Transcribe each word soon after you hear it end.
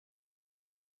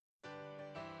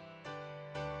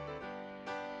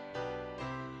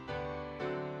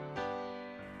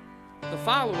The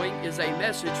following is a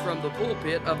message from the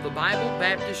pulpit of the Bible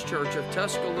Baptist Church of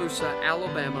Tuscaloosa,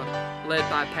 Alabama, led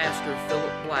by Pastor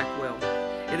Philip Blackwell.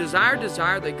 It is our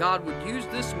desire that God would use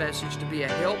this message to be a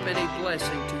help and a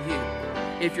blessing to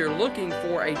you. If you're looking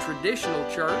for a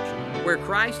traditional church where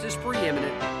Christ is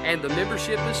preeminent and the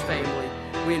membership is family,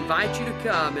 we invite you to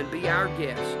come and be our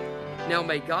guest. Now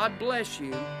may God bless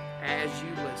you as you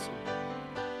listen.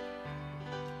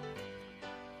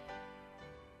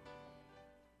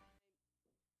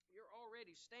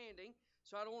 Standing,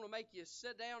 so I don't want to make you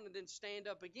sit down and then stand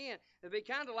up again. It'd be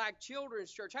kind of like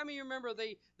children's church. How many of you remember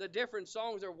the different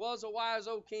songs? There was a wise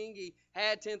old king, he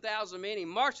had 10,000 men, he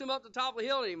marched them up the top of the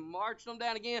hill, and he marched them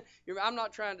down again. I'm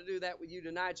not trying to do that with you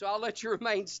tonight, so I'll let you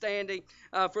remain standing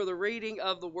for the reading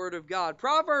of the Word of God.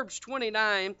 Proverbs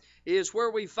 29 is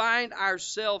where we find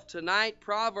ourselves tonight.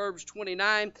 Proverbs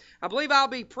 29. I believe I'll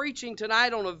be preaching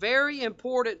tonight on a very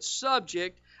important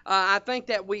subject. I think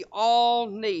that we all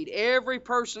need, every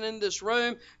person in this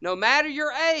room, no matter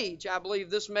your age. I believe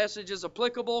this message is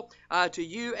applicable to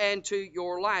you and to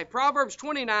your life. Proverbs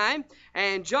 29,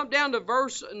 and jump down to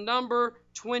verse number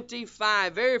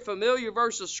 25. Very familiar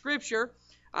verse of Scripture.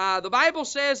 The Bible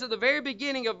says at the very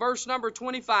beginning of verse number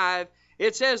 25,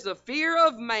 it says, "The fear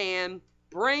of man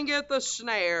bringeth a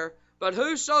snare, but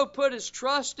whoso put his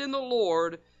trust in the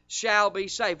Lord shall be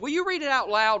safe." Will you read it out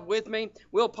loud with me?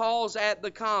 We'll pause at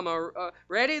the comma.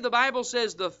 Ready? The Bible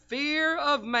says, "The fear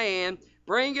of man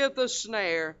bringeth a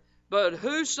snare, but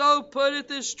whoso putteth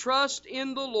his trust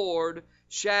in the Lord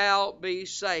shall be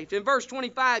safe." In verse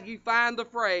 25, you find the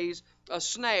phrase, a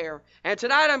snare. And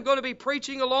tonight I'm going to be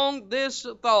preaching along this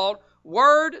thought,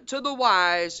 word to the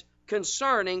wise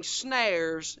concerning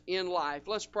snares in life.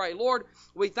 Let's pray. Lord,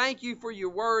 we thank you for your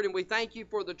word, and we thank you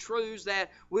for the truths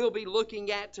that we'll be looking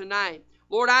at tonight.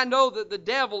 Lord, I know that the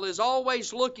devil is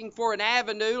always looking for an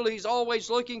avenue. He's always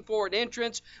looking for an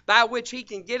entrance by which he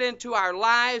can get into our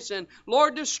lives and,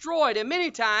 Lord, destroy it. And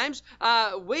many times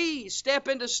we step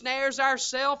into snares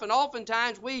ourselves, and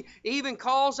oftentimes we even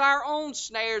cause our own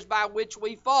snares by which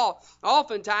we fall.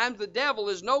 Oftentimes the devil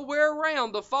is nowhere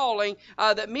around the falling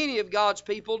that many of God's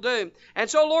people do. And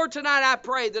so, Lord, tonight I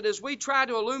pray that as we try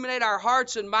to illuminate our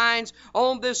hearts and minds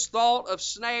on this thought of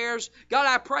snares, God,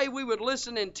 I pray we would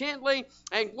listen intently.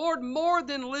 And Lord, more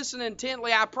than listen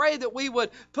intently, I pray that we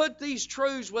would put these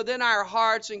truths within our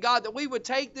hearts, and God, that we would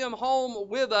take them home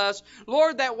with us.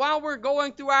 Lord, that while we're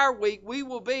going through our week, we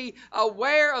will be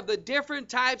aware of the different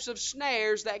types of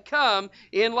snares that come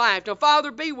in life. Now,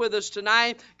 Father, be with us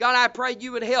tonight. God, I pray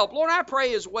you would help. Lord, I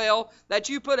pray as well that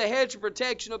you put a hedge of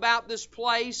protection about this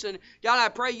place. And God, I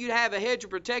pray you'd have a hedge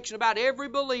of protection about every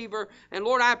believer. And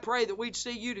Lord, I pray that we'd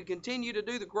see you to continue to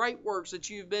do the great works that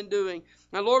you've been doing.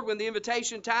 Now, Lord, when the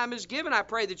invitation time is given, I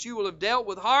pray that you will have dealt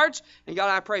with hearts. And God,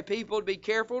 I pray people would be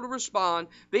careful to respond.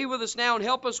 Be with us now and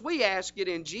help us. We ask it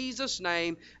in Jesus'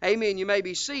 name. Amen. You may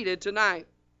be seated tonight.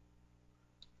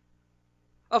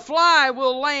 A fly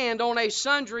will land on a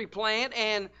sundry plant,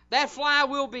 and that fly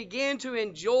will begin to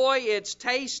enjoy its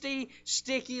tasty,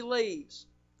 sticky leaves.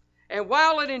 And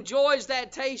while it enjoys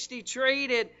that tasty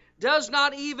treat, it does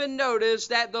not even notice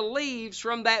that the leaves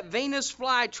from that Venus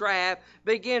flytrap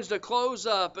begins to close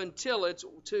up until it's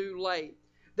too late.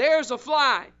 There's a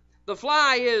fly. The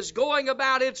fly is going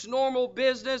about its normal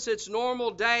business, its normal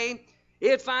day.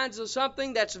 It finds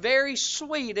something that's very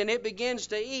sweet and it begins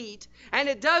to eat. And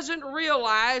it doesn't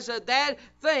realize that that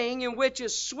thing in which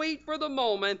is sweet for the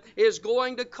moment is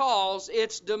going to cause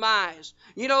its demise.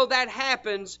 You know, that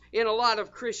happens in a lot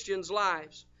of Christians'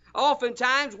 lives.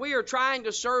 Oftentimes we are trying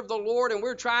to serve the Lord, and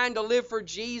we're trying to live for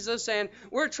Jesus, and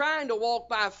we're trying to walk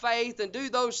by faith and do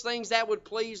those things that would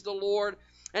please the Lord.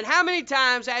 And how many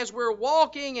times as we're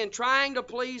walking and trying to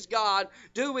please God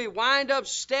do we wind up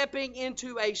stepping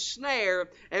into a snare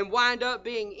and wind up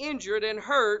being injured and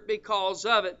hurt because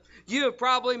of it? You have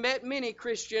probably met many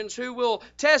Christians who will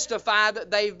testify that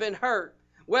they've been hurt.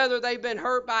 Whether they've been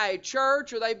hurt by a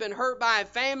church, or they've been hurt by a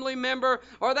family member,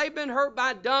 or they've been hurt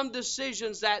by dumb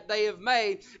decisions that they have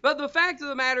made. But the fact of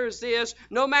the matter is this: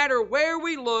 no matter where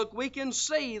we look, we can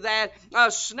see that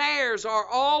snares are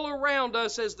all around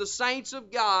us as the saints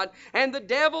of God, and the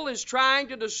devil is trying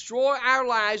to destroy our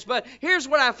lives. But here's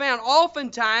what I found: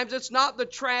 oftentimes it's not the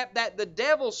trap that the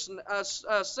devil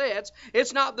sets,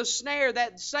 it's not the snare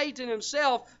that Satan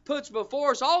himself puts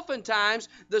before us. Oftentimes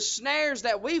the snares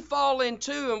that we fall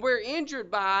into and we're injured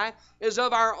by is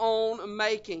of our own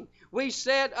making. We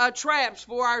set traps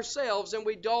for ourselves and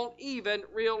we don't even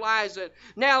realize it.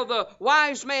 Now, the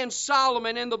wise man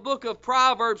Solomon in the book of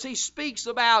Proverbs, he speaks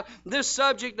about this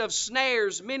subject of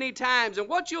snares many times. And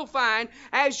what you'll find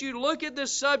as you look at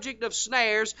this subject of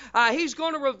snares, he's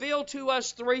going to reveal to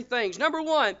us three things. Number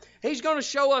one, he's going to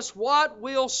show us what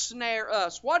will snare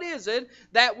us. What is it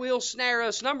that will snare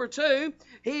us? Number two,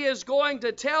 he is going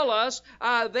to tell us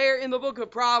there in the book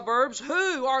of Proverbs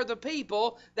who are the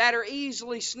people that are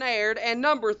easily snared. And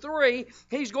number three,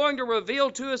 he's going to reveal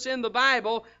to us in the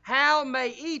Bible how may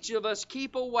each of us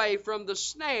keep away from the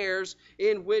snares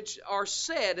in which are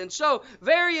set. And so,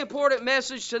 very important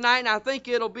message tonight, and I think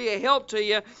it'll be a help to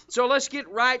you. So let's get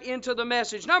right into the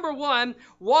message. Number one,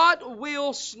 what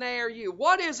will snare you?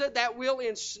 What is it that will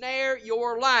ensnare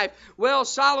your life? Well,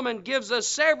 Solomon gives us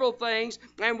several things,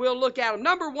 and we'll look at them.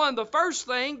 Number one, the first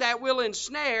thing that will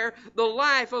ensnare the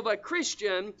life of a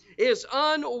Christian is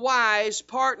unwise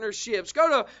partnerships. Go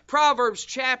to Proverbs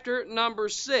chapter number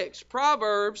 6.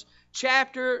 Proverbs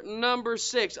chapter number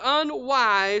 6.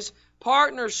 Unwise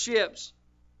partnerships.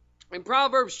 In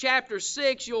Proverbs chapter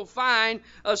 6, you'll find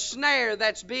a snare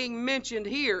that's being mentioned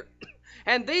here.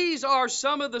 And these are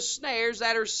some of the snares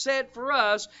that are set for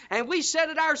us, and we set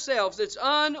it ourselves. It's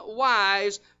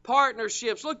unwise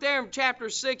partnerships. Look there in chapter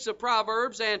 6 of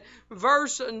Proverbs and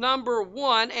verse number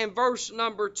 1 and verse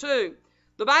number 2.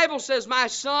 The Bible says, "My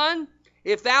son,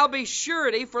 if thou be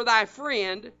surety for thy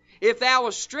friend, if thou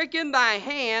hast stricken thy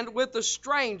hand with the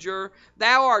stranger,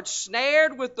 thou art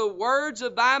snared with the words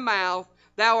of thy mouth,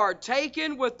 thou art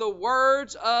taken with the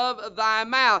words of thy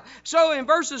mouth." So in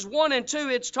verses 1 and 2,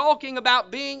 it's talking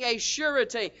about being a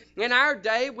surety. In our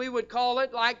day, we would call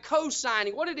it like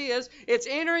co-signing. What it is, it's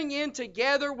entering in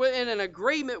together in an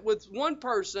agreement with one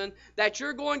person that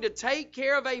you're going to take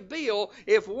care of a bill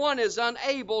if one is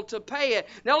unable to pay it.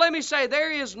 Now let me say,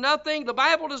 there is nothing, the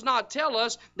Bible does not tell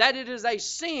us that it is a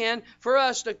sin for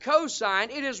us to co-sign.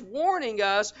 It is warning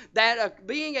us that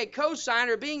being a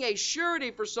co-signer, being a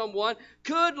surety for someone,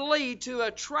 could lead to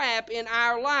a trap in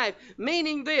our life.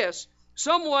 Meaning this,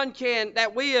 someone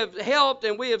that we have helped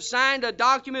and we have signed a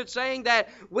document saying that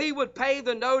we would pay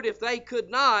the note if they could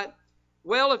not.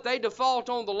 Well, if they default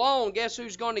on the loan, guess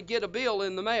who's going to get a bill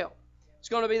in the mail? It's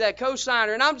going to be that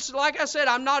co-signer. And like I said,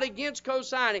 I'm not against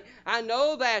co-signing. I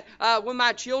know that when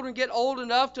my children get old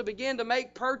enough to begin to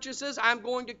make purchases, I'm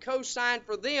going to co-sign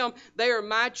for them. They are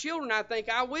my children. I think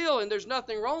I will, and there's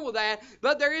nothing wrong with that.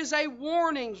 But there is a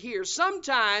warning here.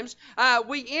 Sometimes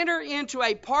we enter into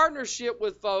a partnership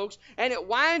with folks, and it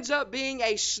winds up being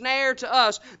a snare to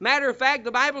us. Matter of fact,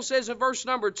 the Bible says in verse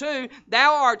number 2,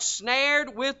 "Thou art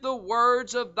snared with the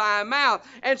words of thy mouth."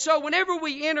 And so whenever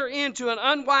we enter into an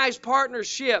unwise partnership,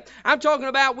 I'm talking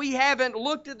about we haven't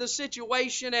looked at the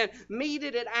situation and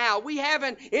meted it out. We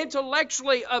haven't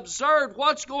intellectually observed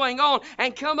what's going on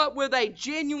and come up with a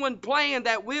genuine plan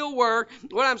that will work.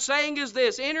 What I'm saying is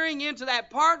this, entering into that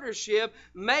partnership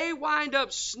may wind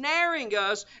up snaring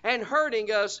us and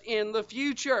hurting us in the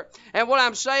future. And what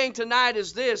I'm saying tonight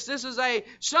is this is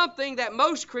something that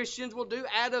most Christians will do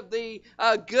out of the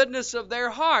goodness of their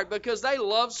heart because they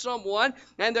love someone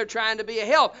and they're trying to be a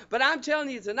help. But I'm telling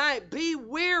you tonight, be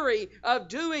weary of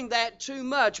doing that too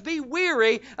much. Be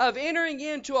weary of entering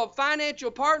into a financial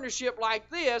partnership like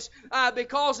this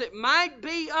because it might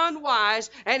be unwise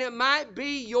and it might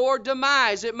be your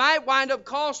demise. It might wind up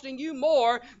costing you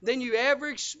more than you ever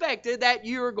expected that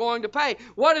you are going to pay.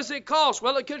 What does it cost?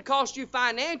 Well, it could cost you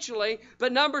financially,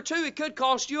 but number two, it could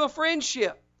cost you a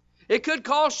friendship. It could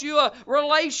cost you a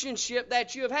relationship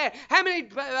that you have had. How many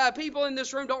people in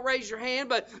this room, don't raise your hand,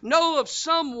 but know of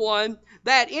someone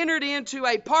that entered into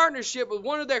a partnership with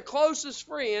one of their closest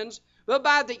friends, but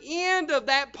by the end of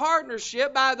that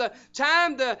partnership, by the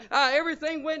time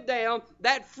everything went down,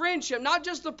 that friendship, not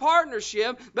just the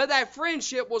partnership, but that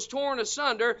friendship was torn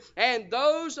asunder, and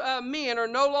those men are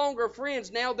no longer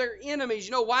friends. Now they're enemies.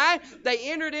 You know why?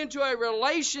 They entered into a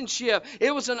relationship.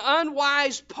 It was an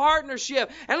unwise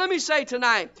partnership. And let me say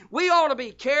tonight, we ought to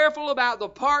be careful about the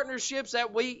partnerships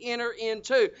that we enter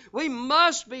into. We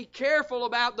must be careful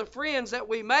about the friends that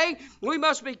we make. We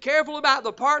must be careful about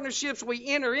the partnerships we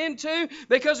enter into.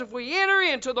 Because if we enter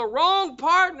into the wrong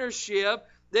partnership,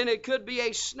 then it could be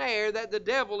a snare that the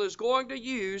devil is going to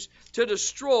use to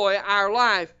destroy our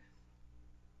life.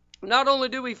 Not only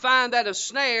do we find that a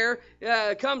snare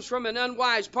comes from an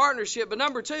unwise partnership, but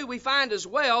number two, we find as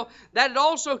well that it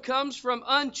also comes from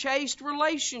unchaste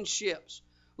relationships.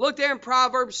 Look there in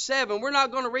Proverbs 7. We're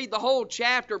not going to read the whole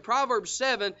chapter. Proverbs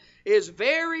 7 is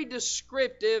very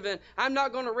descriptive, and I'm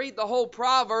not going to read the whole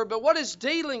proverb, but what it's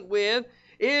dealing with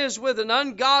is with an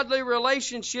ungodly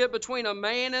relationship between a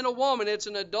man and a woman. It's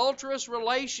an adulterous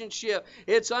relationship.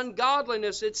 It's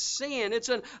ungodliness. It's sin. It's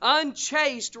an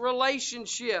unchaste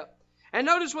relationship. And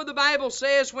notice what the Bible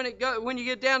says when you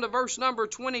get down to verse number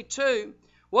 22.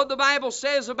 What the Bible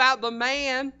says about the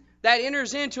man that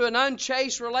enters into an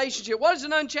unchaste relationship. What is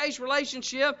an unchaste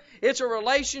relationship? It's a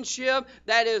relationship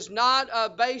that is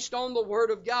not based on the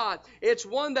Word of God. It's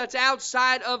one that's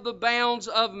outside of the bounds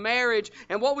of marriage.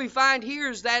 And what we find here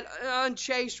is that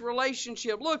unchaste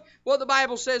relationship. Look what the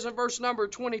Bible says in verse number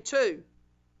 22.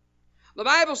 The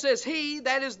Bible says, he,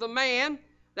 that is the man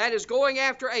that is going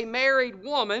after a married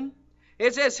woman,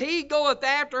 it says, he goeth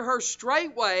after her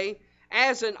straightway,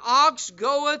 as an ox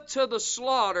goeth to the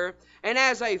slaughter, and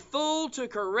as a fool to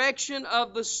correction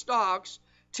of the stocks,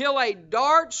 till a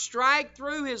dart strike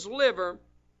through his liver,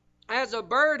 as a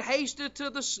bird hasteth to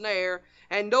the snare,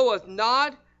 and knoweth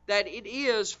not that it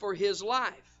is for his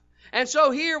life. And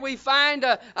so here we find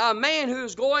a man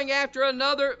who's going after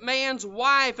another man's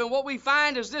wife. And what we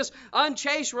find is this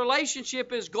unchaste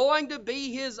relationship is going to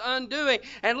be his undoing.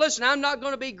 And listen, I'm not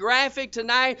going to be graphic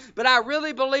tonight, but I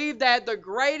really believe that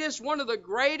one of the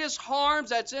greatest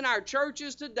harms that's in our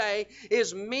churches today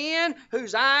is men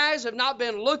whose eyes have not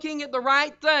been looking at the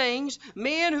right things,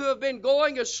 men who have been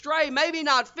going astray, maybe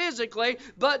not physically,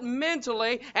 but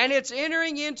mentally, and it's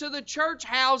entering into the church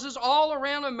houses all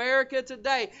around America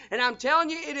today. And I'm telling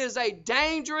you, it is a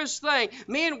dangerous thing.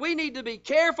 Men, we need to be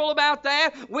careful about that.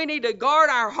 We need to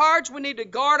guard our hearts. We need to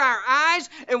guard our eyes.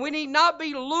 And we need not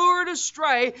be lured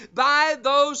astray by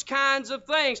those kinds of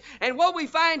things. And what we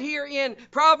find here in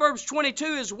Proverbs 22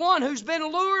 is one who's been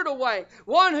lured away.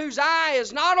 One whose eye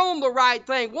is not on the right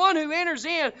thing. One who enters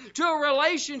into a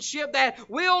relationship that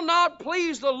will not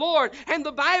please the Lord. And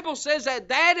the Bible says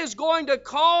that is going to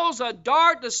cause a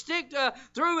dart to stick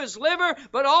through his liver,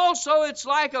 but also it's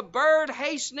like a bird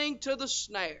hastening to the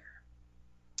snare.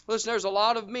 Listen, there's a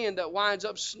lot of men that winds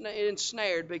up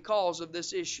ensnared because of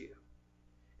this issue.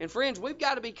 And friends, we've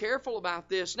got to be careful about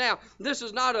this. Now, this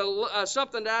is not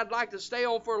something that I'd like to stay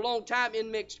on for a long time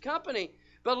in mixed company.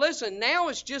 But listen, now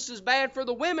it's just as bad for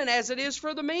the women as it is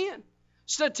for the men.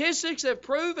 Statistics have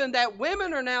proven that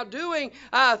women are now doing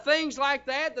things like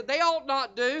that they ought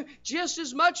not do just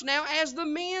as much now as the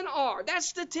men are. That's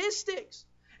statistics.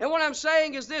 And what I'm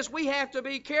saying is this, we have to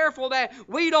be careful that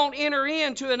we don't enter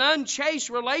into an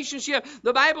unchaste relationship.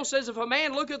 The Bible says if a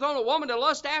man looketh on a woman to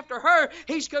lust after her,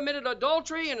 he's committed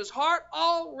adultery in his heart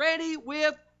already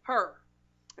with her.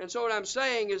 And so what I'm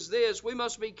saying is this, we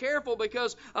must be careful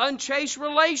because unchaste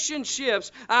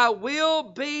relationships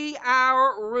will be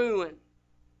our ruin.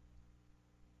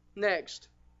 Next.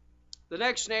 The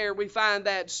next snare we find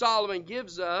that Solomon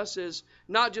gives us is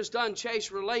not just unchaste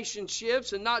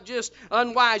relationships and not just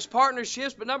unwise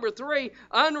partnerships, but number 3,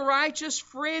 unrighteous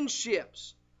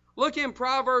friendships. Look in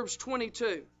Proverbs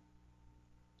 22.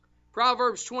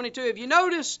 Proverbs 22. Have you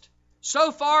noticed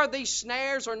so far these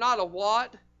snares are not a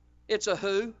what? It's a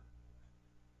who.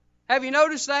 Have you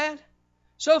noticed that?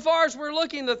 So far as we're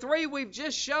looking, the 3 we've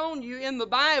just shown you in the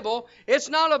Bible, it's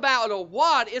not about a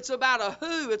what, it's about a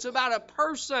who, it's about a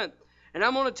person. And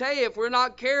I'm going to tell you, if we're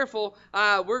not careful,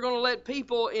 we're going to let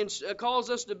people cause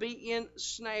us to be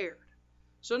ensnared.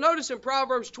 So notice in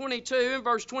Proverbs 22, in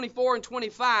verse 24 and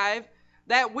 25,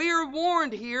 that we are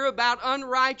warned here about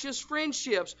unrighteous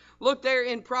friendships. Look there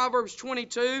in Proverbs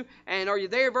 22, and are you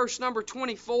there, verse number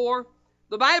 24?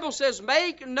 The Bible says,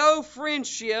 make no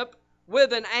friendship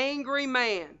with an angry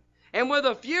man, and with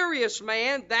a furious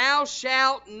man thou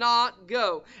shalt not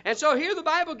go. And so here the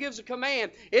Bible gives a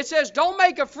command. It says, don't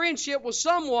make a friendship with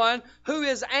someone who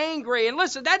is angry. And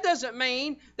listen, that doesn't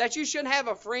mean that you shouldn't have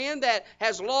a friend that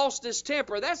has lost his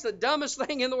temper. That's the dumbest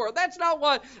thing in the world. That's not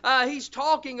what he's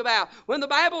talking about. When the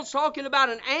Bible's talking about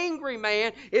an angry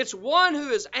man, it's one who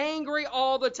is angry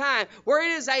all the time, where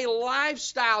it is a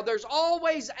lifestyle. There's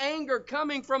always anger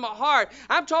coming from a heart.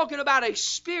 I'm talking about a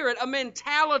spirit, a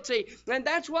mentality, and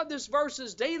that's what this verse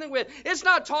is dealing with. It's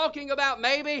not talking about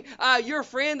maybe your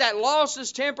friend that lost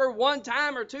his temper 1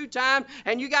 time or 2 times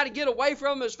and you got to get away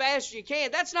from him as fast as you can.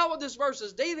 That's not what this verse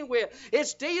is dealing with.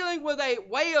 It's dealing with a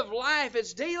way of life.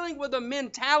 It's dealing with a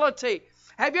mentality.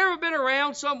 Have you ever been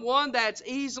around someone that's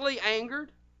easily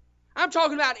angered? I'm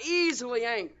talking about easily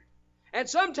angered. And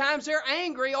sometimes they're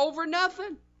angry over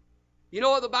nothing. You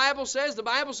know what the Bible says? The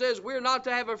Bible says we're not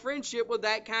to have a friendship with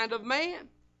that kind of man.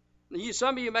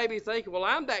 Some of you may be thinking, well,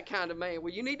 I'm that kind of man.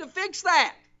 Well, you need to fix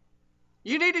that.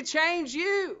 You need to change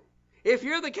you. If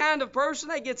you're the kind of person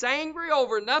that gets angry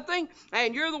over nothing,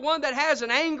 and you're the one that has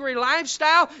an angry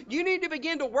lifestyle, you need to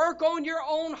begin to work on your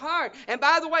own heart. And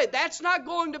by the way, that's not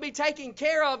going to be taken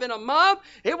care of in a month.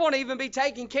 It won't even be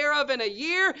taken care of in a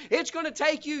year. It's going to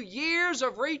take you years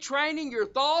of retraining your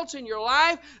thoughts in your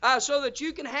life so that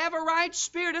you can have a right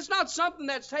spirit. It's not something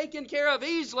that's taken care of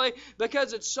easily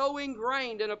because it's so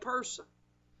ingrained in a person.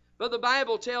 But the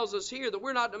Bible tells us here that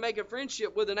we're not to make a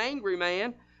friendship with an angry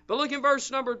man. But look in verse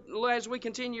number, as we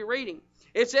continue reading.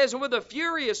 It says, "And with a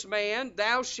furious man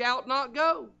thou shalt not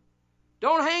go."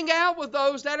 Don't hang out with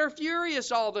those that are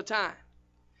furious all the time.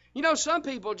 You know, some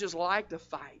people just like to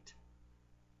fight.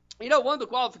 You know, one of the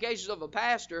qualifications of a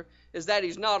pastor is that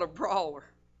he's not a brawler.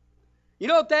 You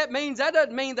know what that means? That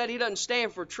doesn't mean that he doesn't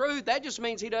stand for truth. That just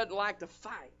means he doesn't like to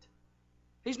fight.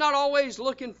 He's not always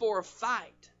looking for a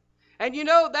fight. And you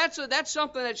know, that's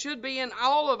something that should be in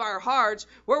all of our hearts,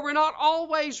 where we're not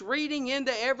always reading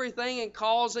into everything and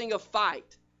causing a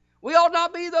fight. We ought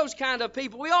not be those kind of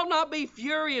people. We ought not be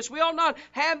furious. We ought not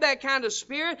have that kind of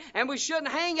spirit, and we shouldn't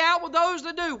hang out with those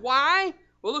that do. Why?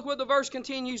 Well, look what the verse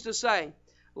continues to say.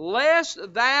 "Lest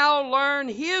thou learn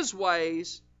his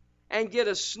ways and get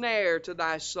a snare to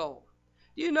thy soul."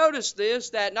 Do you notice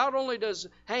this, that not only does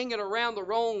hanging around the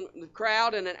wrong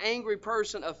crowd and an angry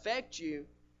person affect you,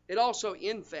 it also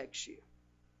infects you.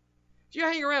 If you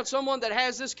hang around someone that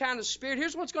has this kind of spirit,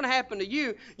 here's what's going to happen to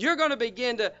you. You're going to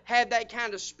begin to have that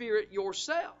kind of spirit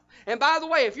yourself. And by the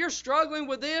way, if you're struggling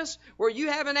with this, where you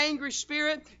have an angry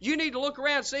spirit, you need to look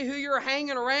around and see who you're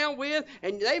hanging around with,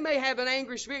 and they may have an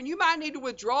angry spirit, and you might need to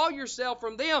withdraw yourself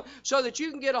from them so that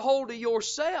you can get a hold of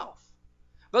yourself.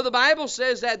 But the Bible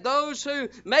says that those who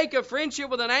make a friendship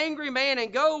with an angry man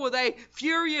and go with a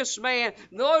furious man,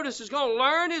 notice, is going to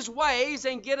learn his ways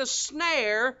and get a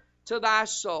snare to thy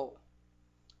soul.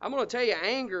 I'm going to tell you,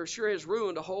 anger sure has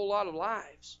ruined a whole lot of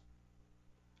lives.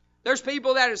 There's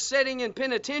people that are sitting in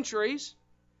penitentiaries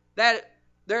that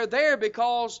they're there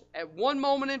because at one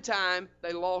moment in time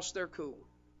they lost their cool.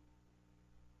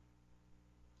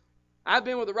 I've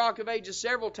been with the Rock of Ages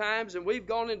several times, and we've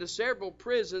gone into several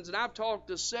prisons, and I've talked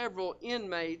to several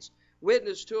inmates,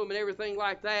 witnessed to them and everything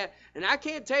like that. And I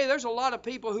can't tell you, there's a lot of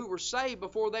people who were saved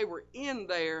before they were in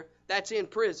there that's in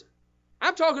prison.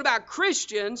 I'm talking about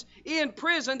Christians in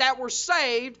prison that were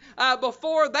saved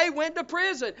before they went to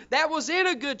prison. That was in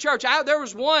a good church. There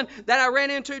was one that I ran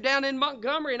into down in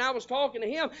Montgomery, and I was talking to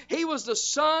him. He was the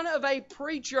son of a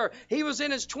preacher. He was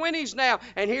in his 20s now,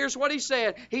 and here's what he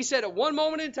said. He said, "At one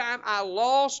moment in time, I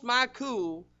lost my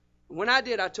cool. When I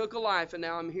did, I took a life, and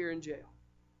now I'm here in jail."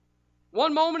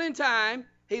 One moment in time,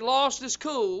 he lost his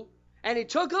cool, and he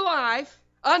took a life,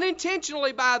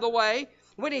 unintentionally, by the way.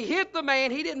 When he hit the man,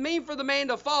 he didn't mean for the man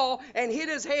to fall and hit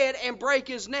his head and break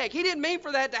his neck. He didn't mean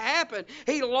for that to happen.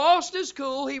 He lost his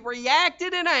cool. He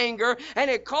reacted in anger, and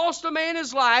it cost a man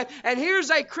his life. And here's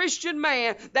a Christian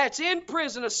man that's in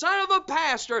prison, a son of a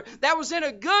pastor that was in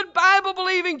a good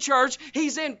Bible-believing church.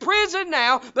 He's in prison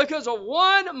now because of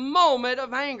one moment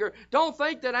of anger. Don't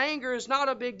think that anger is not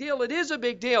a big deal. It is a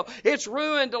big deal. It's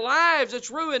ruined lives. It's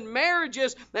ruined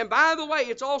marriages. And by the way,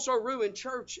 it's also ruined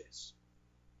churches.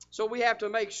 So we have to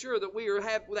make sure that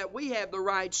we have the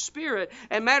right spirit.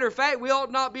 And matter of fact, we ought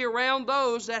not be around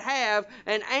those that have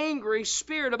an angry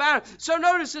spirit about it. So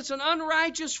notice it's an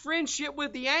unrighteous friendship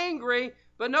with the angry,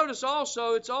 but notice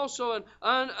also it's also an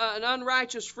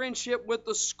unrighteous friendship with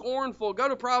the scornful. Go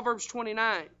to Proverbs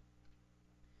 29.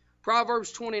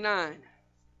 Proverbs 29.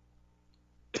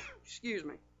 Excuse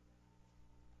me.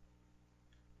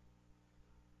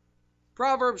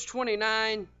 Proverbs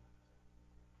 29.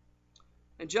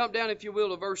 And jump down, if you will,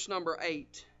 to verse number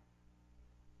 8.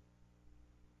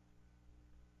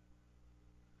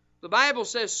 The Bible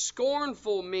says,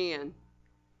 "Scornful men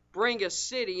bring a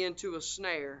city into a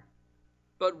snare,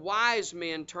 but wise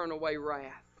men turn away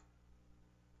wrath."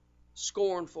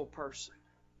 Scornful person.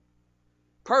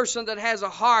 Person that has a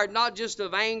heart not just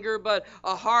of anger, but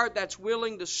a heart that's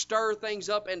willing to stir things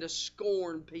up and to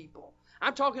scorn people.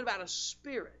 I'm talking about a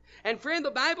spirit. And friend,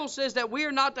 the Bible says that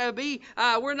we're not to be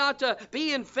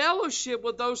in fellowship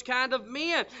with those kind of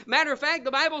men. Matter of fact, the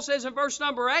Bible says in verse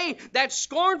number 8 that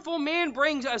scornful men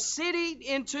bring a city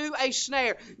into a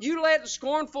snare. You let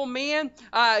scornful men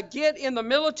get in the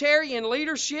military in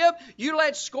leadership. You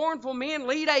let scornful men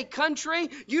lead a country.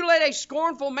 You let a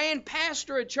scornful man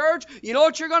pastor a church. You know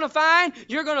what you're going to find?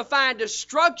 You're going to find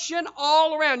destruction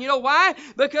all around. You know why?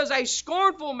 Because a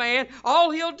scornful man,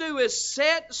 all he'll do is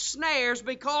set snares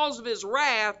because of his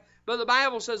wrath, but the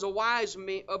Bible says wise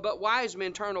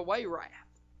men turn away wrath.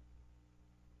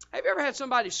 Have you ever had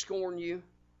somebody scorn you?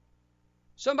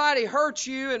 Somebody hurts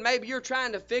you and maybe you're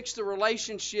trying to fix the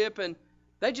relationship and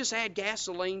they just add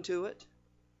gasoline to it.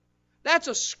 That's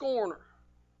a scorner.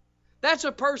 That's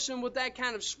a person with that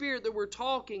kind of spirit that we're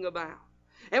talking about.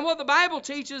 And what the Bible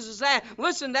teaches is that,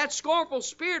 listen, that scornful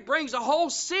spirit brings a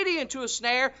whole city into a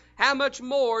snare. How much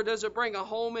more does it bring a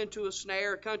home into a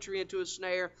snare, a country into a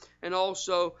snare, and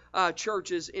also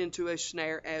churches into a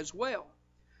snare as well?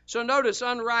 So notice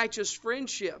unrighteous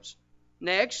friendships.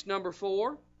 Next, number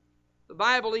 4. The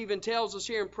Bible even tells us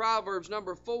here in Proverbs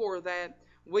number 4 that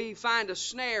we find a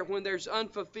snare when there's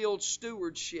unfulfilled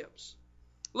stewardships.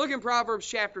 Look in Proverbs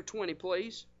chapter 20,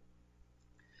 please.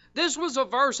 This was a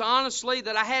verse, honestly,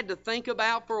 that I had to think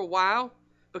about for a while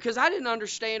because I didn't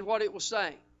understand what it was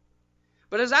saying.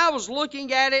 But as I was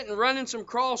looking at it and running some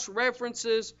cross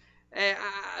references,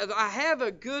 I have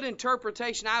a good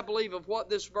interpretation, I believe, of what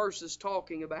this verse is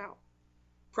talking about.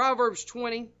 Proverbs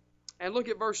 20, and look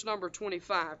at verse number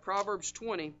 25. Proverbs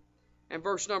 20 and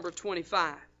verse number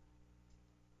 25.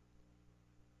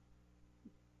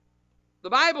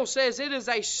 The Bible says, "It is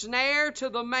a snare to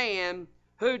the man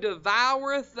who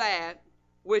devoureth that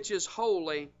which is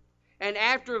holy, and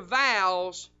after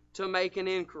vows to make an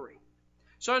inquiry."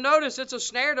 So notice it's a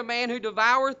snare to man who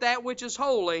devoureth that which is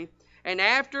holy, and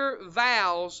after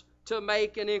vows to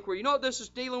make an inquiry. You know what this is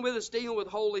dealing with? It's dealing with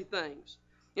holy things.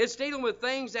 It's dealing with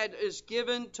things that is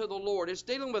given to the Lord. It's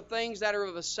dealing with things that are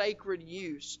of a sacred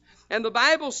use. And the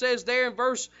Bible says there in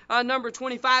verse number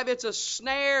 25, it's a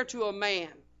snare to a man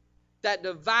that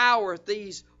devoureth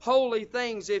these holy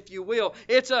things, if you will.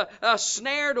 It's a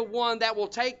snare to one that will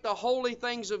take the holy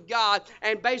things of God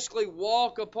and basically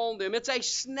walk upon them. It's a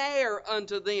snare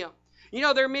unto them. You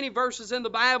know, there are many verses in the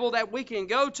Bible that we can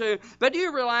go to, but do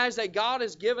you realize that God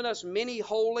has given us many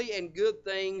holy and good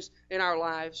things in our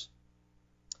lives?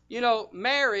 You know,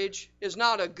 marriage is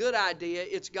not a good idea,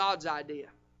 it's God's idea.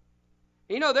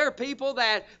 You know, there are people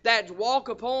that walk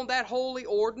upon that holy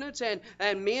ordinance, and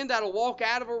men that'll walk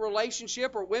out of a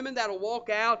relationship, or women that'll walk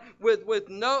out with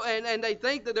no, and they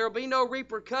think that there'll be no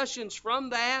repercussions from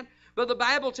that. But the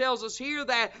Bible tells us here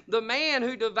that the man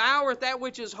who devoureth that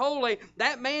which is holy,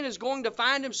 that man is going to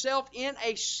find himself in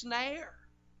a snare.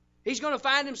 He's going to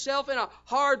find himself in a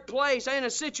hard place, in a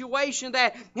situation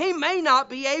that he may not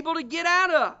be able to get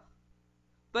out of.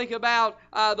 Think about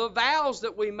the vows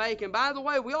that we make. And by the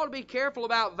way, we ought to be careful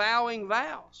about vowing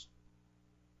vows.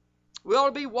 We ought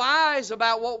to be wise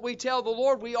about what we tell the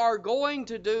Lord we are going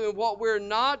to do and what we're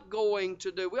not going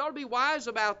to do. We ought to be wise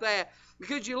about that.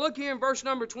 Because you look here in verse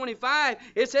number 25,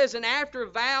 it says, "And after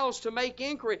vows to make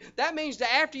inquiry." That means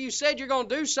that after you said you're going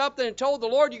to do something and told the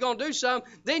Lord you're going to do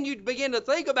something, then you begin to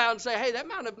think about it and say, hey,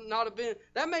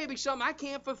 that may be something I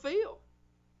can't fulfill.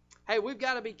 Hey, we've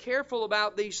got to be careful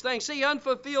about these things. See,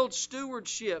 unfulfilled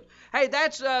stewardship. Hey,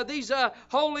 that's these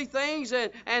holy things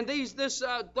and this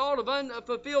thought of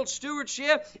unfulfilled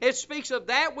stewardship. It speaks of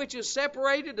that which is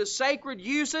separated to sacred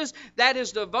uses, that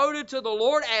is devoted to the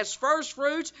Lord as first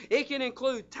fruits. It can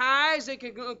include tithes. It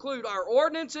can include our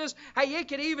ordinances. Hey, it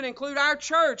can even include our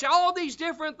church. All these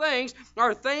different things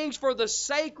are things for the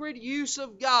sacred use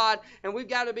of God, and we've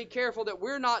got to be careful that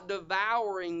we're not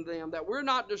devouring them, that we're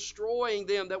not destroying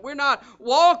them, that we're not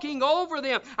walking over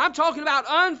them. I'm talking about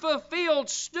unfulfilled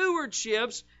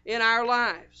stewardships in our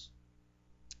lives.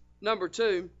 Number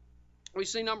 2, we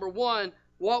see number 1,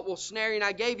 what will snare you? And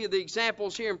I gave you the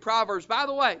examples here in Proverbs. By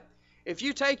the way, if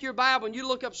you take your Bible and you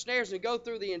look up snares and go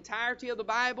through the entirety of the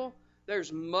Bible,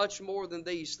 there's much more than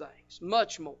these things.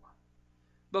 Much more.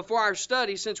 But for our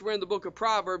study, since we're in the book of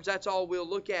Proverbs, that's all we'll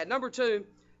look at. Number 2,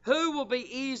 who will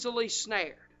be easily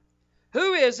snared?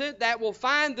 Who is it that will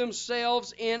find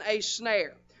themselves in a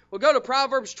snare? We'll go to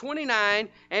Proverbs 29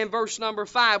 and verse number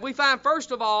 5. We find,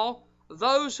 first of all,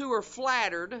 those who are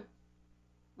flattered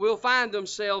will find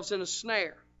themselves in a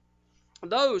snare.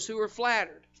 Those who are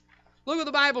flattered. Look what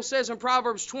the Bible says in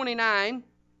Proverbs 29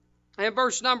 and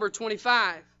verse number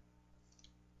 25.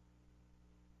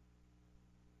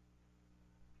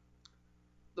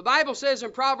 The Bible says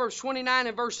in Proverbs 29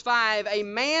 and verse 5, "A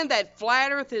man that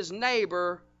flattereth his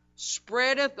neighbor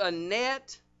spreadeth a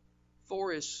net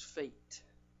for his feet."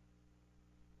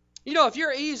 You know, if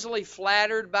you're easily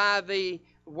flattered by the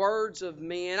words of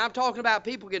men, I'm talking about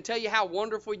people can tell you how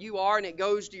wonderful you are and it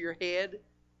goes to your head.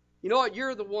 You know what?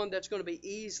 You're the one that's going to be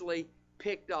easily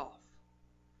picked off.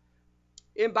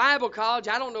 In Bible college,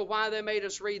 I don't know why they made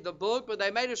us read the book, but they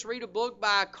made us read a book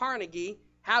by Carnegie,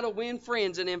 How to Win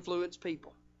Friends and Influence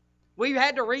People. We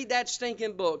had to read that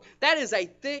stinking book. That is a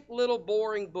thick little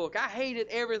boring book. I hated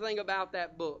everything about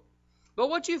that book. But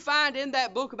what you find in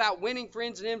that book about winning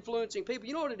friends and influencing people,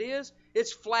 you know what it is?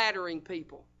 It's flattering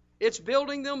people. It's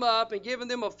building them up and giving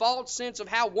them a false sense of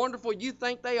how wonderful you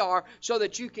think they are so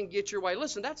that you can get your way.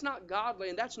 Listen, that's not godly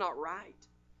and that's not right.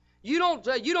 You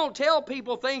don't tell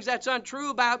people things that's untrue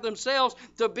about themselves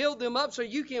to build them up so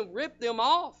you can rip them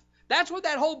off. That's what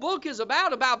that whole book is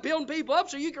about building people up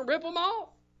so you can rip them off.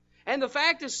 And the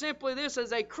fact is simply this: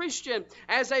 as a Christian,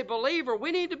 as a believer,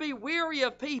 we need to be weary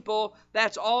of people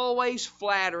that's always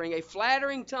flattering. A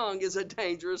flattering tongue is a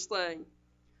dangerous thing.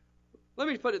 Let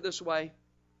me put it this way.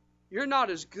 You're not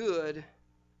as good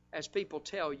as people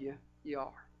tell you you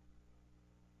are.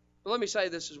 But let me say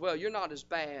this as well. You're not as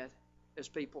bad as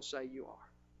people say you are.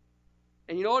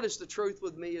 And you know what? It's the truth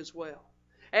with me as well.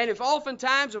 And if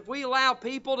oftentimes if we allow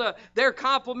people their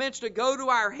compliments to go to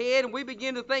our head and we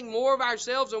begin to think more of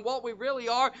ourselves than what we really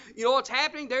are, you know what's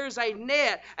happening? There's a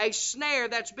net, a snare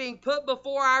that's being put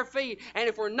before our feet. And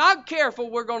if we're not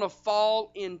careful, we're going to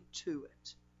fall into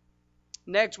it.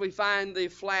 Next, we find the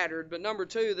flattered. But number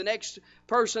two, the next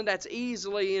person that's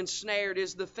easily ensnared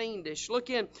is the fiendish. Look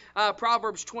in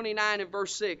Proverbs 29 and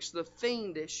verse 6. The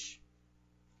fiendish.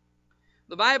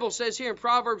 The Bible says here in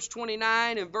Proverbs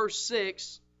 29 and verse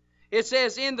 6, it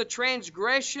says, "In the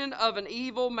transgression of an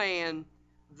evil man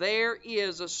there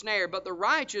is a snare, but the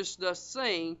righteous doth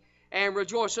sing and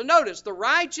rejoice." So notice, the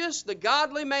righteous, the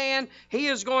godly man, he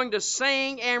is going to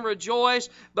sing and rejoice.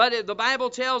 But the Bible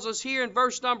tells us here in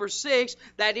verse number 6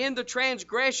 that in the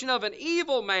transgression of an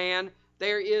evil man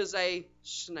there is a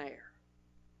snare.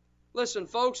 Listen,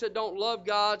 folks that don't love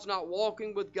God's not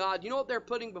walking with God, you know what they're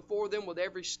putting before them with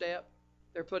every step?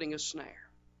 They're putting a snare.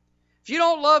 If you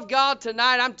don't love God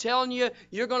tonight, I'm telling you,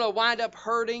 you're going to wind up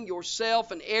hurting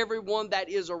yourself and everyone that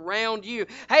is around you.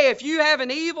 Hey, if you have an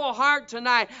evil heart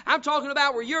tonight, I'm talking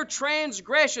about where your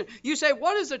transgression. You say,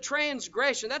 what is a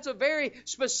transgression? That's a very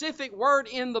specific word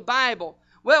in the Bible.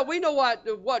 Well, we know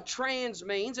what trans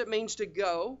means. It means to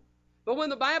go. But when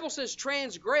the Bible says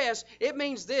transgress, it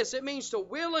means this. It means to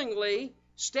willingly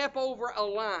step over a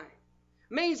line.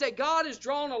 It means that God has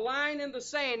drawn a line in the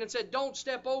sand and said, don't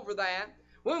step over that.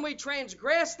 When we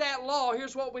transgress that law,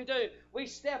 here's what we do. We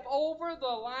step over the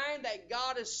line that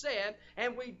God has set,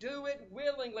 and we do it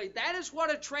willingly. That is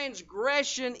what a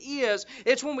transgression is.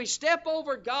 It's when we step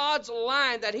over God's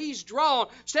line that He's drawn,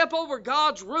 step over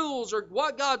God's rules or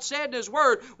what God said in His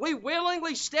Word. We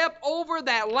willingly step over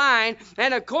that line,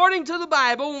 and according to the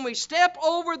Bible, when we step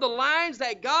over the lines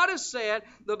that God has set,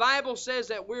 the Bible says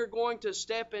that we're going to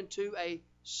step into a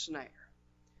snare.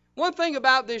 One thing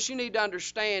about this you need to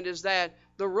understand is that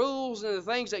the rules and the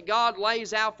things that God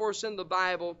lays out for us in the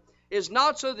Bible is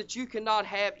not so that you cannot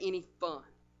have any fun.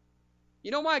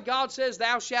 You know why God says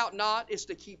thou shalt not? It's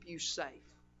to keep you safe.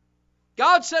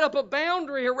 God set up a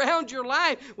boundary around your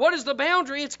life. What is the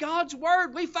boundary? It's God's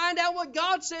Word. We find out what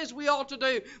God says we ought to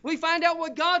do. We find out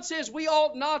what God says we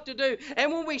ought not to do.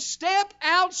 And when we step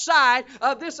outside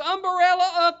of this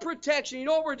umbrella of protection, you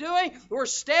know what we're doing? We're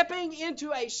stepping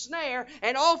into a snare,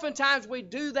 and oftentimes we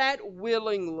do that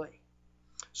willingly.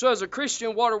 So as a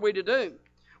Christian, what are we to do?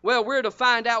 Well, we're to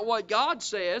find out what God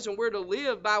says, and we're to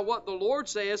live by what the Lord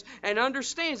says, and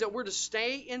understands that we're to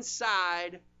stay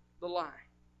inside the line.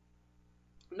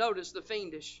 Notice the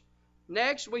fiendish.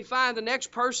 Next, we find the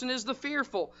next person is the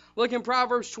fearful. Look in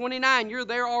Proverbs 29. You're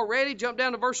there already. Jump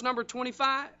down to verse number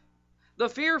 25. The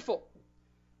fearful.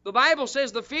 The Bible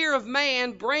says, the fear of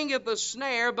man bringeth a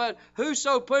snare, but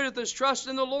whoso putteth his trust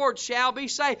in the Lord shall be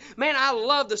saved. Man, I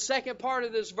love the second part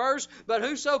of this verse, but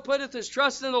whoso putteth his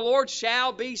trust in the Lord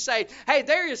shall be saved. Hey,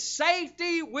 there is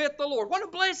safety with the Lord. What a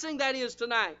blessing that is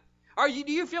tonight.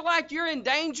 Do you feel like you're in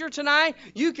danger tonight?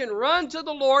 You can run to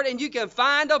the Lord and you can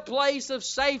find a place of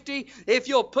safety if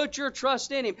you'll put your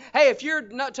trust in Him. Hey, if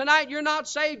tonight you're not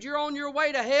saved, you're on your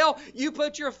way to hell, you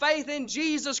put your faith in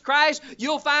Jesus Christ,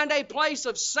 you'll find a place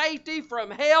of safety from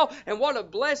hell, and what a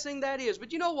blessing that is.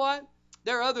 But you know what?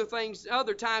 There are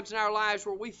other times in our lives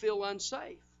where we feel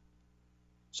unsafe.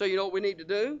 So you know what we need to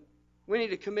do? We need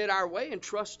to commit our way and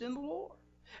trust in the Lord.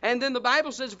 And then the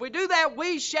Bible says if we do that,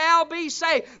 we shall be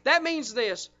saved. That means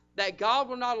this, that God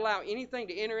will not allow anything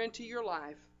to enter into your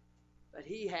life that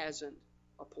He hasn't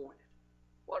appointed.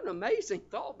 What an amazing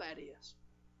thought that is.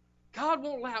 God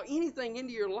won't allow anything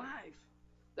into your life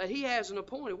that He hasn't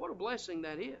appointed. What a blessing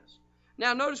that is.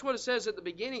 Now notice what it says at the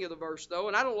beginning of the verse though,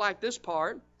 and I don't like this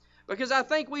part because I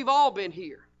think we've all been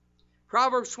here.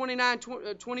 Proverbs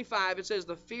 29:25, it says,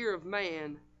 the fear of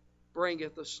man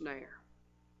bringeth a snare.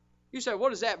 You say, what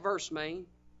does that verse mean?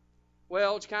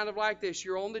 Well, it's kind of like this.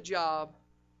 You're on the job.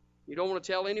 You don't want to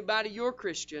tell anybody you're a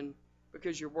Christian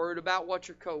because you're worried about what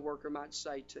your coworker might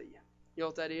say to you. You know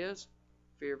what that is?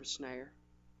 Fear of a snare.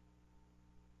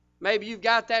 Maybe you've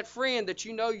got that friend that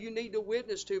you know you need to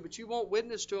witness to, but you won't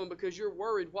witness to them because you're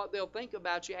worried what they'll think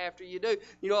about you after you do.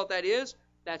 You know what that is?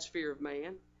 That's fear of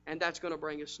man. And that's going to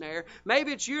bring a snare.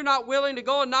 Maybe it's you're not willing to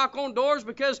go and knock on doors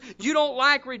because you don't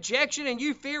like rejection and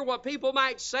you fear what people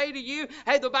might say to you.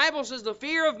 Hey, the Bible says the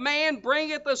fear of man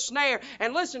bringeth a snare.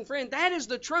 And listen, friend, that is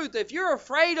the truth. If you're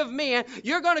afraid of men,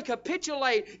 you're going to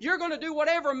capitulate. You're going to do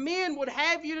whatever men would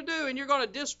have you to do, and you're going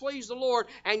to displease the Lord,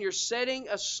 and you're setting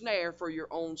a snare for your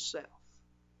own self.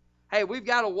 Hey, we've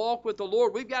got to walk with the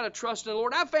Lord. We've got to trust in the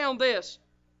Lord. I found this.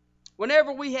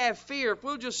 Whenever we have fear, if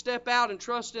we'll just step out and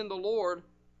trust in the Lord,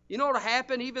 you know what will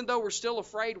happen? Even though we're still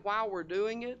afraid while we're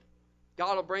doing it,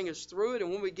 God will bring us through it. And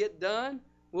when we get done,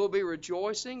 we'll be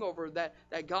rejoicing over that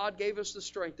God gave us the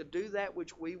strength to do that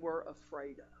which we were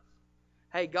afraid of.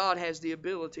 Hey, God has the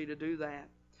ability to do that.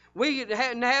 We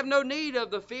have no need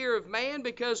of the fear of man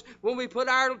because when we put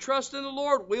our trust in the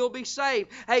Lord, we'll be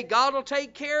saved. Hey, God will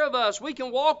take care of us. We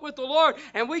can walk with the Lord,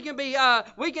 and we can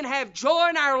have joy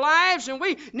in our lives, and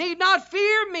we need not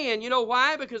fear men. You know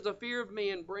why? Because the fear of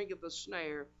men bringeth a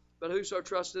snare. But whoso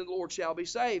trusteth in the Lord shall be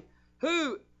saved.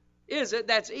 Who is it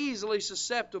that's easily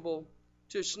susceptible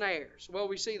to snares? Well,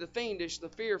 we see the fiendish, the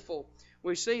fearful.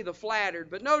 We see the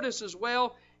flattered. But notice as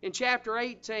well in chapter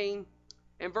 18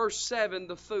 and verse 7,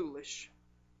 the foolish.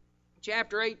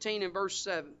 Chapter 18 and verse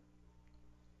 7.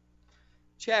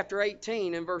 Chapter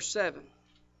 18 and verse 7.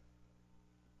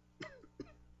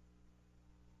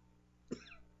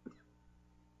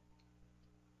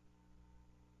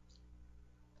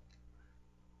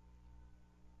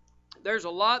 There's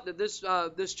a lot that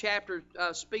this chapter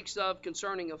speaks of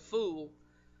concerning a fool,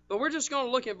 but we're just going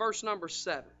to look at verse number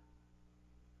 7.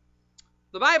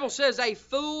 The Bible says, a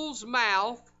fool's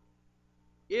mouth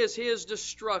is his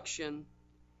destruction,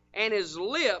 and his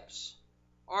lips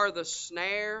are the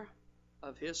snare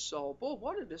of his soul. Boy,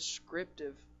 what a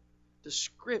descriptive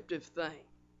thing.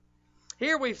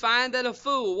 Here we find that a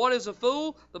fool, what is a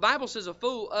fool? The Bible says a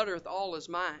fool uttereth all his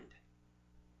mind.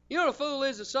 You know what a fool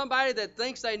is? It's somebody that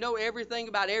thinks they know everything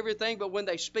about everything, but when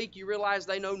they speak, you realize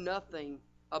they know nothing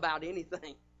about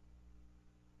anything.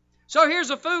 So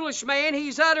here's a foolish man.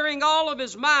 He's uttering all of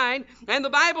his mind, and the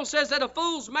Bible says that a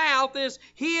fool's mouth is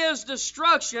his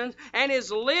destruction, and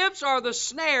his lips are the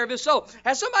snare of his soul.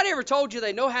 Has somebody ever told you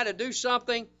they know how to do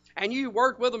something, and you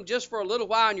work with them just for a little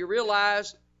while, and you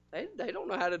realize they don't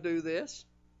know how to do this?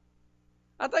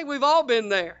 I think we've all been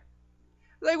there.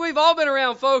 I think we've all been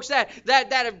around folks that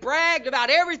have bragged about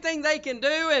everything they can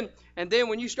do, and then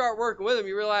when you start working with them,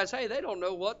 you realize, hey, they don't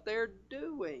know what they're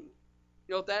doing.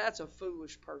 You know, that's a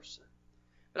foolish person.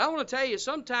 But I want to tell you,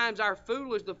 sometimes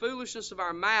the foolishness of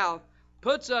our mouth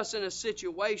puts us in a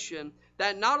situation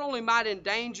that not only might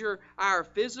endanger our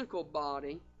physical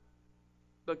body,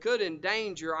 but could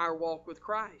endanger our walk with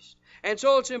Christ. And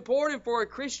so it's important for a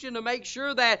Christian to make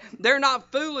sure that they're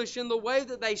not foolish in the way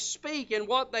that they speak and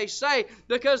what they say,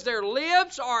 because their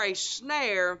lips are a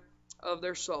snare of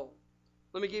their soul.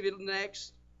 Let me give you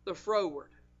next, the froward.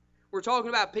 We're talking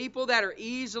about people that are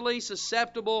easily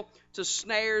susceptible to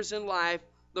snares in life,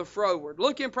 the froward.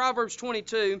 Look in Proverbs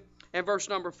 22 and verse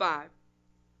number 5.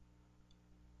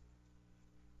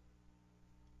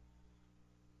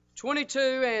 22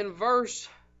 and verse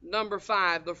number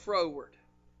 5, the froward.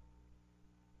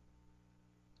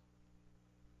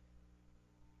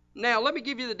 Now, let me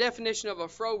give you the definition of a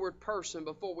froward person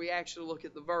before we actually look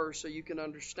at the verse so you can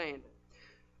understand it.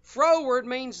 Froward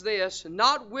means this: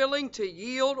 not willing to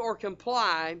yield or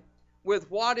comply with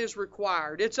what is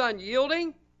required. It's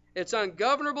unyielding, it's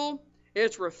ungovernable,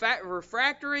 it's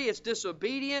refractory, it's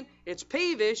disobedient, it's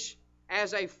peevish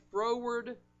as a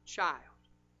froward child.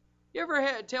 You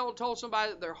ever told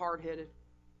somebody that they're hard-headed?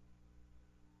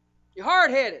 You're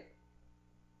hard-headed.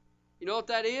 You know what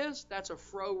that is? That's a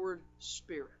froward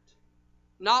spirit.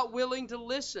 Not willing to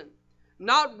listen.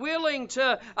 Not willing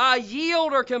to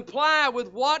yield or comply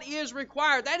with what is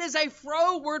required. That is a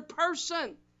froward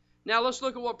person. Now let's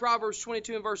look at what Proverbs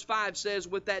 22 and verse 5 says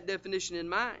with that definition in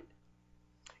mind.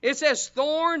 It says,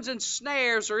 thorns and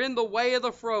snares are in the way of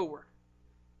the froward.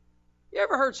 You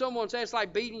ever heard someone say it's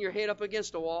like beating your head up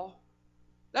against a wall?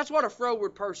 That's what a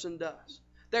froward person does.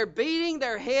 They're beating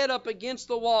their head up against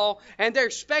the wall, and they're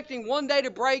expecting one day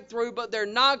to break through, but they're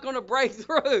not going to break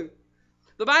through.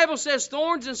 The Bible says,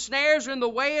 thorns and snares are in the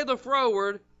way of the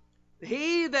froward.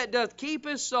 He that doth keep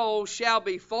his soul shall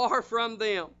be far from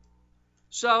them.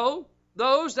 So,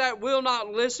 Those that will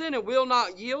not listen and will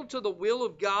not yield to the will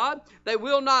of God. They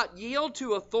will not yield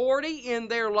to authority in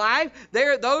their life.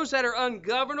 They're those that are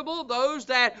ungovernable, those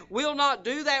that will not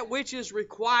do that which is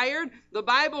required. The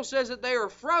Bible says that they are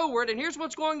froward, and here's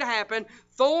what's going to happen.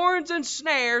 Thorns and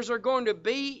snares are going to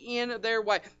be in their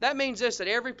way. That means this, that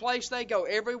every place they go,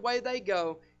 every way they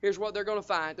go, here's what they're going to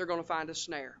find. They're going to find a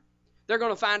snare. They're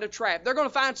going to find a trap. They're going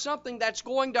to find something that's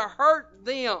going to hurt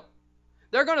them.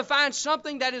 They're going to find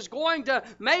something that is going to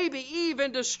maybe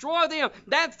even destroy them.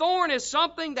 That thorn is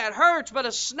something that hurts, but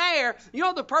a snare, you know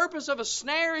what the purpose of a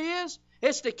snare is?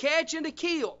 It's to catch and to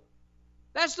kill.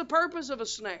 That's the purpose of a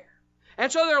snare. And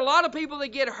so there are a lot of people that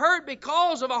get hurt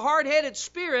because of a hard-headed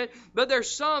spirit, but there's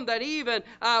some that even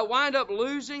wind up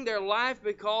losing their life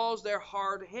because they're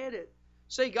hard-headed.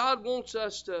 See, God wants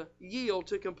us to yield,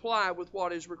 to comply with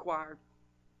what is required.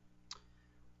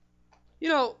 You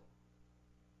know,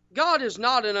 God is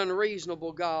not an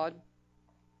unreasonable God.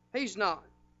 He's not.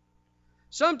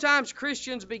 Sometimes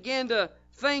Christians begin to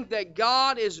think that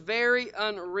God is very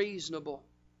unreasonable.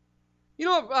 You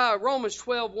know what Romans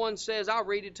 12:1 says? I'll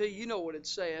read it to you. You know what it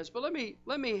says. But let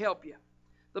me help you.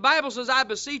 The Bible says, I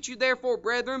beseech you therefore,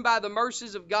 brethren, by the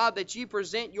mercies of God, that ye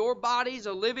present your bodies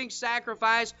a living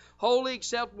sacrifice, holy,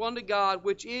 acceptable unto God,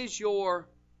 which is your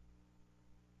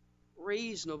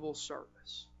reasonable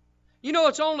service. You know,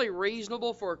 it's only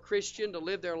reasonable for a Christian to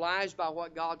live their lives by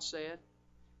what God said.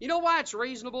 You know why it's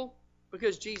reasonable?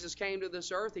 Because Jesus came to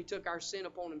this earth. He took our sin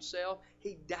upon Himself.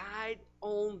 He died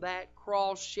on that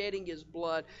cross, shedding His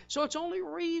blood. So it's only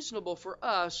reasonable for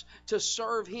us to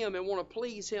serve Him and want to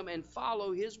please Him and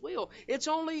follow His will. It's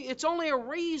only a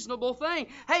reasonable thing.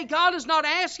 Hey, God is not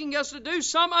asking us to do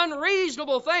some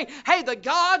unreasonable thing. Hey, the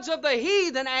gods of the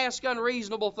heathen ask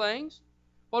unreasonable things.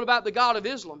 What about the God of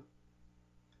Islam?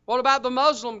 What about the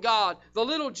Muslim God, the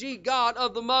little g God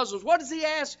of the Muslims? What does He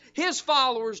ask His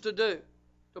followers to do?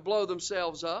 To blow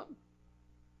themselves up.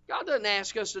 God doesn't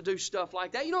ask us to do stuff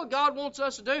like that. You know what God wants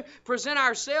us to do? Present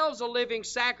ourselves a living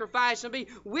sacrifice and be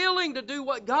willing to do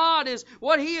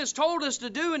what He has told us to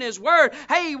do in His Word.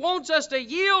 Hey, He wants us to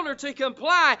yield or to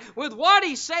comply with what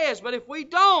He says. But if we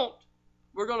don't,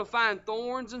 we're going to find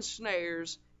thorns and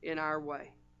snares in our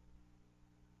way.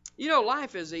 You know,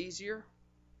 life is easier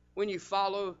when you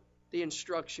follow the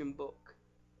instruction book.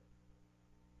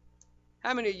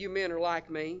 How many of you men are like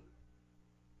me?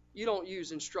 You don't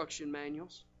use instruction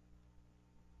manuals.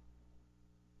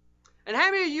 And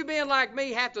how many of you being like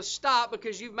me have to stop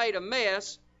because you've made a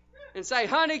mess and say,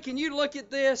 honey, can you look at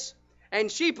this? And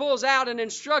she pulls out an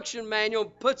instruction manual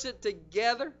and puts it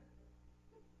together.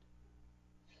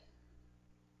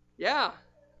 Yeah.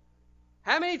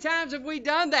 How many times have we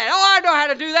done that? Oh, I know how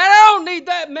to do that. I don't need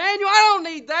that manual. I don't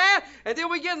need that. And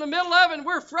then we get in the middle of it and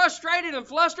we're frustrated and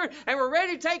flustered and we're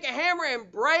ready to take a hammer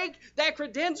and break that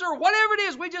credenza or whatever it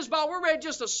is we just bought. We're ready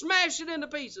just to smash it into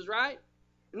pieces, right?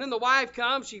 And then the wife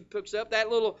comes, she picks up that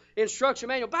little instruction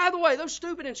manual. By the way, those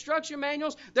stupid instruction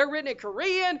manuals, they're written in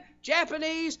Korean,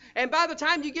 Japanese, and by the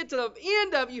time you get to the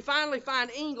end of it, you finally find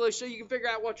English so you can figure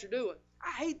out what you're doing. I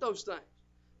hate those things.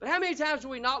 But how many times do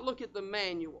we not look at the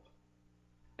manual?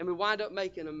 And we wind up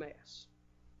making a mess.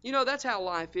 You know, that's how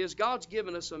life is. God's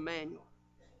given us a manual.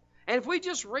 And if we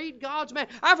just read God's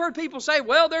manual. I've heard people say,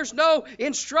 well, there's no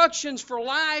instructions for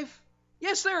life.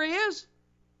 Yes, there is.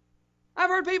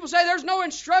 I've heard people say there's no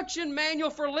instruction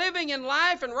manual for living in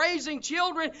life and raising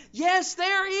children. Yes,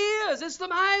 there is. It's the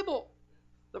Bible.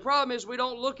 The problem is we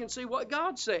don't look and see what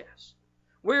God says.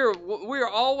 We're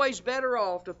always better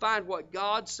off to find what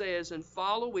God says and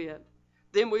follow it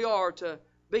than we are to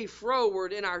be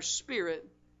froward in our spirit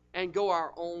and go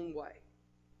our own way.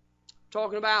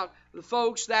 Talking about the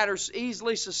folks that are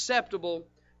easily susceptible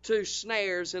to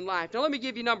snares in life. Now let me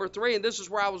give you number 3, and this is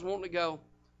where I was wanting to go.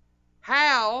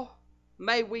 How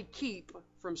may we keep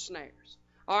from snares?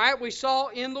 All right, we saw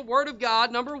in the Word of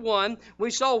God, number 1,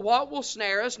 we saw what will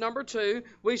snare us. Number 2,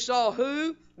 we saw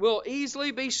who will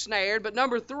easily be snared. But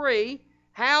number 3,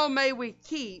 how may we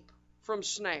keep from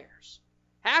snares?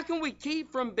 How can we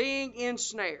keep from being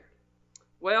ensnared?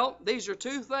 Well, these are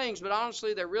 2 things, but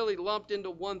honestly, they're really lumped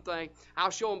into one thing. I'll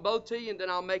show them both to you, and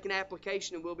then I'll make an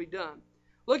application, and we'll be done.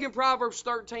 Look in Proverbs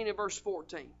 13 and verse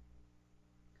 14.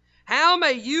 How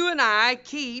may you and I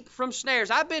keep from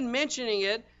snares? I've been mentioning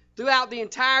it throughout the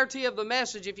entirety of the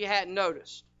message, if you hadn't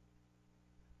noticed.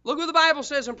 Look what the Bible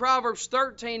says in Proverbs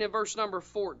 13 and verse number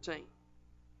 14.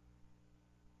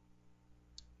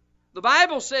 The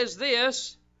Bible says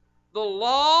this, the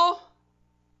law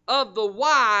of the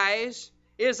wise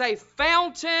is a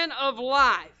fountain of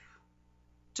life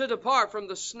to depart from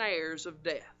the snares of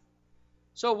death.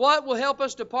 So what will help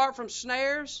us depart from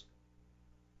snares?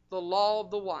 the law of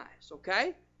the wise.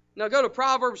 Okay? Now go to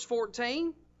Proverbs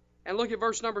 14 and look at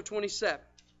verse number 27.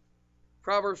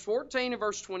 Proverbs 14 and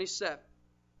verse 27.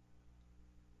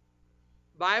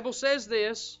 The Bible says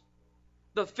this: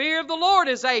 the fear of the Lord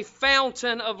is a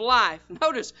fountain of life.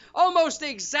 Notice, almost the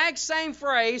exact same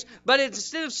phrase, but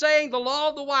instead of saying the law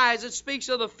of the wise, it speaks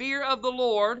of the fear of the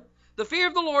Lord. The fear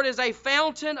of the Lord is a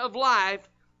fountain of life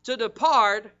to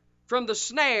depart from the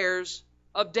snares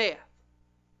of death.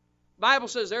 The Bible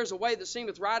says there's a way that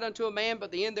seemeth right unto a man,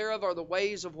 but the end thereof are the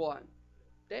ways of what?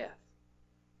 Death.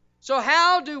 So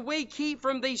how do we keep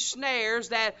from these snares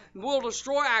that will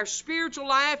destroy our spiritual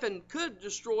life and could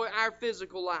destroy our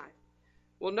physical life?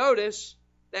 Well, notice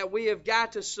that we have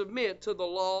got to submit to the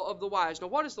law of the wise. Now,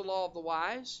 what is the law of the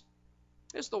wise?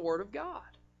 It's the Word of God.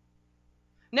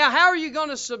 Now, how are you going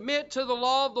to submit to the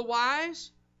law of the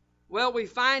wise? Well, we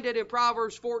find it in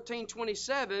Proverbs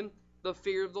 14:27, the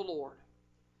fear of the Lord.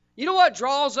 You know what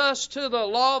draws us to the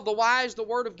law of the wise, the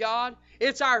Word of God?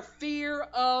 It's our fear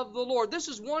of the Lord. This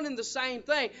is one and the same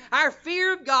thing. Our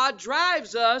fear of God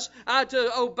drives us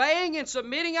to obeying and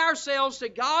submitting ourselves to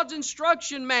God's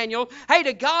instruction manual,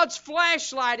 to God's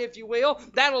flashlight, if you will,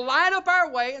 that will light up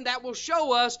our way and that will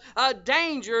show us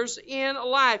dangers in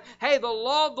life. The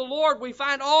law of the Lord we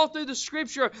find all through the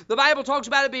Scripture. The Bible talks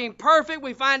about it being perfect.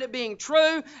 We find it being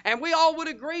true, and we all would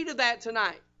agree to that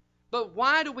tonight. But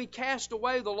why do we cast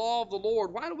away the law of the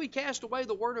Lord? Why do we cast away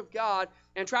the Word of God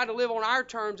and try to live on our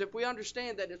terms if we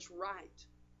understand that it's right?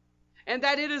 And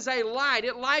that it is a light.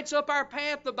 It lights up our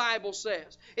path, the Bible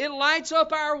says. It lights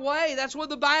up our way. That's what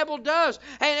the Bible does.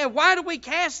 And why do we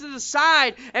cast it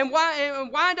aside and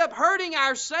wind up hurting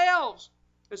ourselves?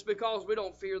 It's because we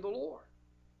don't fear the Lord.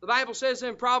 The Bible says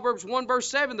in Proverbs 1 verse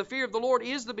 7, the fear of the Lord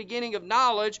is the beginning of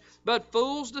knowledge, but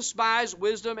fools despise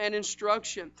wisdom and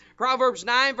instruction. Proverbs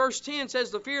 9 verse 10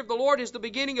 says the fear of the Lord is the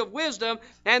beginning of wisdom,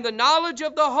 and the knowledge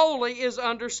of the holy is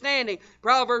understanding.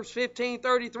 Proverbs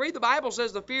 15:33, the Bible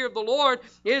says the fear of the Lord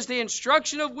is the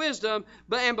instruction of wisdom,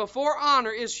 and before honor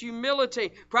is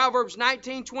humility. Proverbs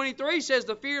 19:23 says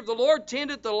the fear of the Lord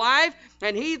tendeth to life,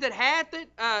 and he that hath it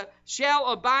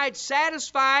shall abide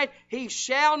satisfied. He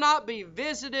shall not be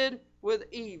visited with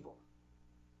evil.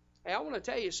 I want to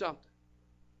tell you something.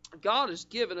 God has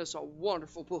given us a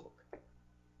wonderful book.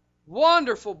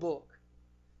 Wonderful book.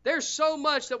 There's so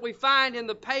much that we find in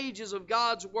the pages of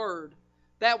God's Word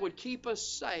that would keep us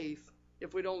safe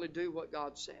if we'd only do what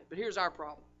God said. But here's our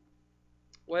problem.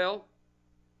 Well,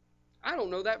 I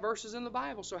don't know that verse is in the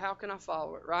Bible, so how can I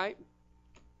follow it, right?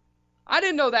 I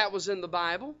didn't know that was in the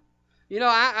Bible. You know,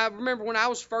 I remember when I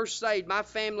was first saved, my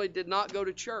family did not go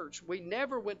to church. We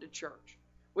never went to church.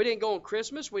 We didn't go on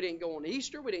Christmas. We didn't go on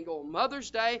Easter. We didn't go on Mother's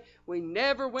Day. We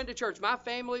never went to church. My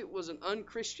family was an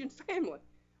unchristian family.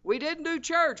 We didn't do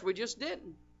church. We just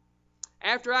didn't.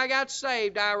 After I got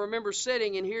saved, I remember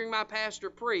sitting and hearing my pastor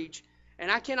preach,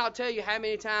 and I cannot tell you how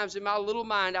many times in my little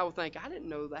mind I would think, I didn't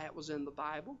know that was in the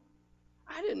Bible.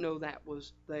 I didn't know that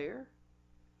was there.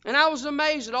 And I was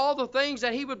amazed at all the things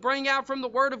that he would bring out from the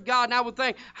Word of God. And I would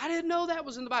think, I didn't know that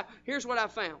was in the Bible. Here's what I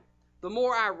found. The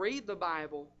more I read the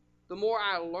Bible, the more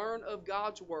I learn of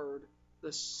God's Word,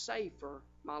 the safer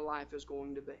my life is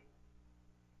going to be.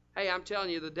 I'm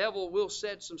telling you, the devil will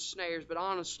set some snares, but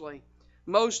honestly,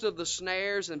 most of the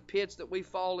snares and pits that we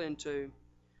fall into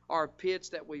are pits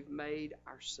that we've made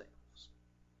ourselves.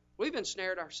 We've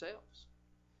ensnared ourselves.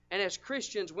 And as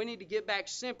Christians, we need to get back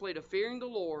simply to fearing the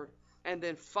Lord and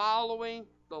then following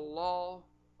the law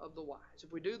of the wise.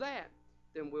 If we do that,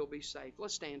 then we'll be safe.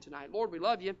 Let's stand tonight. Lord, we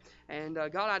love you. And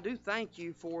God, I do thank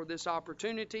you for this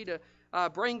opportunity to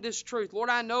bring this truth. Lord,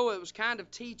 I know it was kind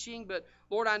of teaching, but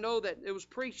Lord, I know that it was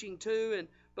preaching too.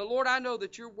 But Lord, I know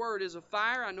that your word is a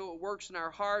fire. I know it works in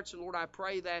our hearts. And Lord, I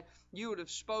pray that you would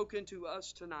have spoken to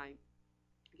us tonight.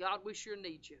 God, we sure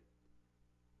need you.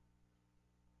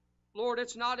 Lord,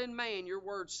 it's not in man, your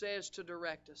word says, to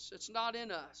direct us. It's not in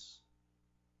us.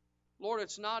 Lord,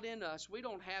 it's not in us. We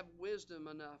don't have wisdom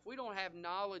enough. We don't have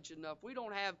knowledge enough. We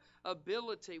don't have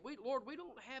ability. Lord, we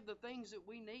don't have the things that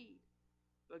we need.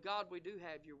 But God, we do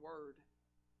have your word.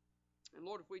 And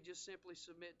Lord, if we just simply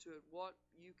submit to it, what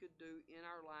you could do in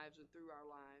our lives and through our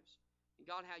lives. And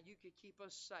God, how you could keep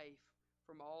us safe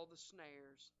from all the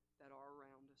snares that are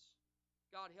around us.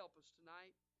 God, help us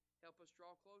tonight. Help us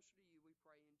draw closer to you, we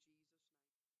pray in Jesus' name.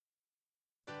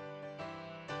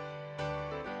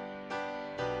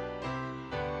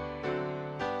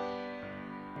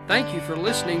 Thank you for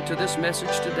listening to this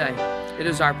message today. It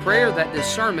is our prayer that this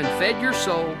sermon fed your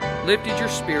soul, lifted your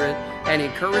spirit, and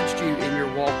encouraged you in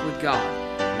your walk with God.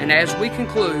 And as we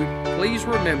conclude, please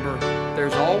remember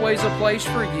there's always a place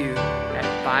for you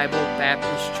at Bible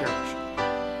Baptist Church.